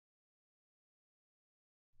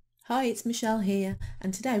Hi, it's Michelle here,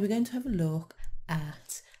 and today we're going to have a look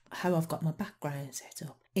at how I've got my background set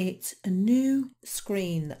up. It's a new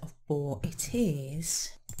screen that I've bought. It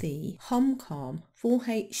is the HomCom Full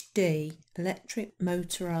HD electric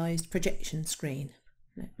motorised projection screen.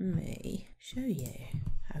 Let me show you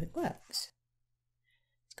how it works.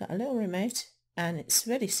 It's got a little remote and it's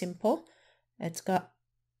really simple. It's got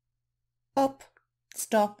up,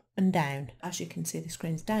 stop and down. As you can see, the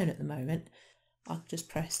screen's down at the moment. I'll just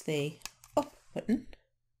press the up button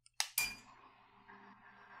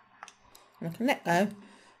and I can let go,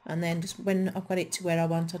 and then just when I've got it to where I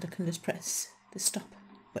want it, I can just press the stop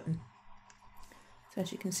button. So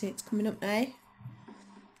as you can see, it's coming up now,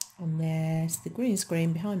 and there's the green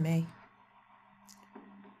screen behind me.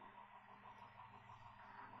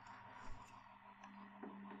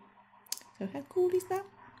 So how cool is that?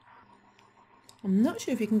 I'm not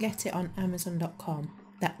sure if you can get it on Amazon.com,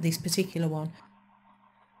 this particular one.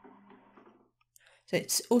 So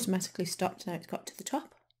it's automatically stopped now, it's got to the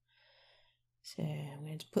top. So I'm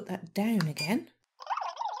going to put that down again.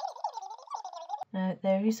 Now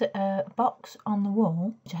there is a box on the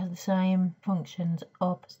wall which has the same functions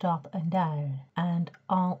up, stop and down, and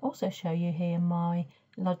I'll also show you here my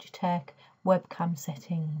Logitech webcam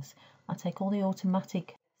settings. I take all the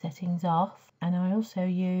automatic settings off, and I also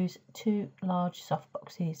use two large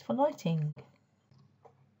softboxes for lighting.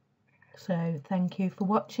 So thank you for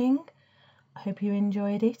watching. I hope you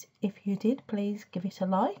enjoyed it. If you did, please give it a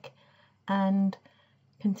like and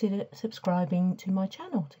consider subscribing to my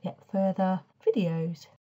channel to get further videos.